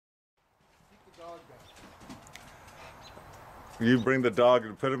You bring the dog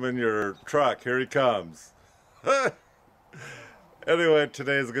and put him in your truck. Here he comes. Anyway,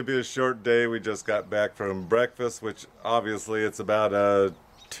 today is going to be a short day. We just got back from breakfast, which obviously it's about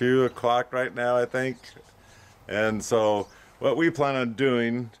 2 o'clock right now, I think. And so what we plan on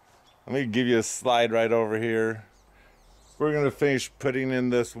doing, let me give you a slide right over here. We're going to finish putting in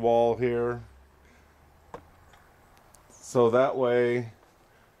this wall here. So that way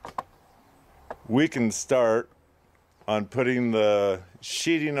we can start on putting the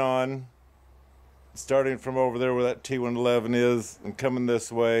sheeting on, starting from over there where that T111 is and coming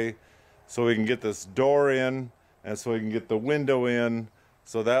this way, so we can get this door in and so we can get the window in,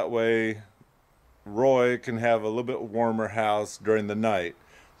 so that way Roy can have a little bit warmer house during the night.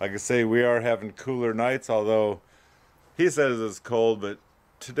 Like I say, we are having cooler nights, although he says it's cold, but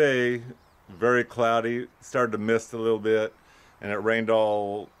today very cloudy, started to mist a little bit, and it rained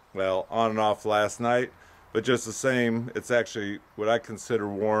all, well, on and off last night. But just the same, it's actually what I consider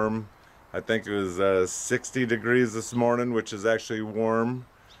warm. I think it was 60 degrees this morning, which is actually warm.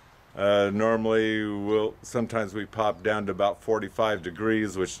 Normally, sometimes we pop down to about 45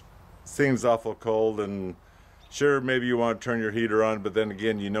 degrees, which seems awful cold. And sure, maybe you want to turn your heater on, but then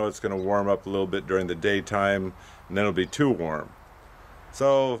again, you know it's going to warm up a little bit during the daytime, and then it'll be too warm.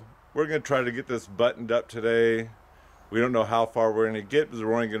 So we're going to try to get this buttoned up today. We don't know how far we're going to get because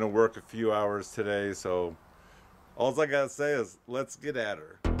we're only going to work a few hours today. So all I got to say is let's get at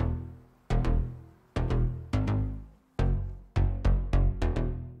her.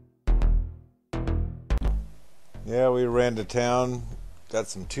 Yeah, we ran to town, got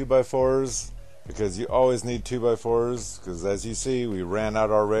some 2x4s, because you always need 2x4s, because as you see, we ran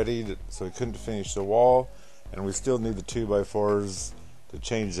out already, so we couldn't finish the wall, and we still need the 2x4s to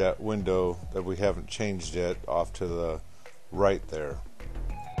change that window that we haven't changed yet off to the right there.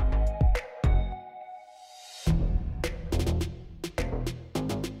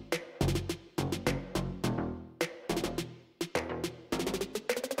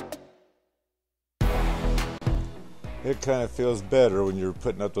 It kind of feels better when you're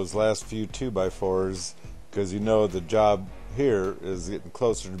putting up those last few 2x4s, because you know the job here is getting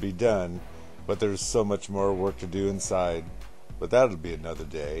closer to be done, but there's so much more work to do inside. But that'll be another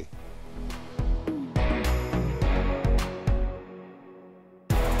day.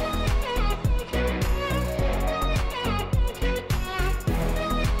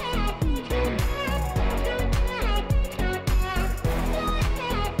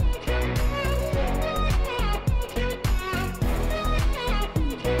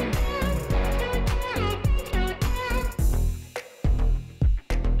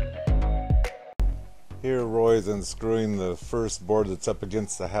 Here Roy's unscrewing the first board that's up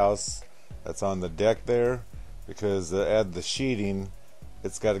against the house that's on the deck there, because to add the sheeting,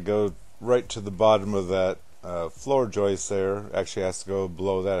 it's got to go right to the bottom of that floor joist there. Actually, it has to go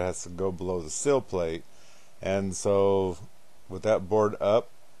below that. It has to go below the sill plate. And so with that board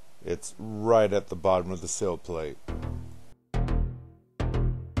up, it's right at the bottom of the sill plate.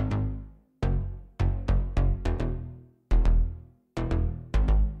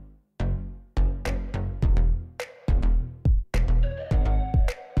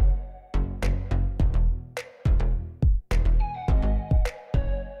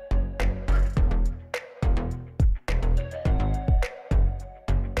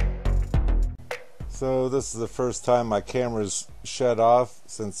 So this is the first time my camera's shut off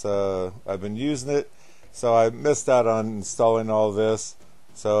since I've been using it, so I missed out on installing all this,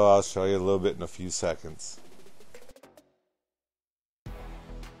 so I'll show you a little bit in a few seconds.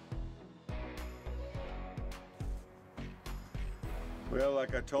 Well,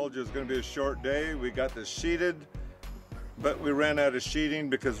 like I told you, it's going to be a short day. We got this sheeted, but we ran out of sheeting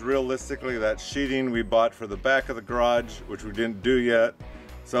because realistically that sheeting we bought for the back of the garage, which we didn't do yet.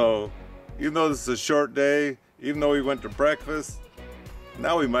 So even though this is a short day, even though we went to breakfast,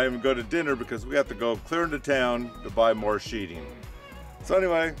 now we might even go to dinner because we have to go clear into town to buy more sheeting. So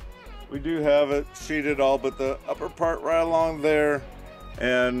anyway, we do have it sheeted all but the upper part right along there,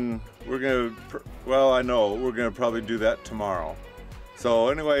 and we're gonna, well, I know we're gonna probably do that tomorrow. So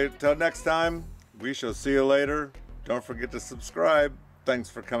anyway, till next time, we shall see you later. Don't forget to subscribe. Thanks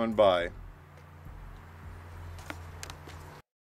for coming by.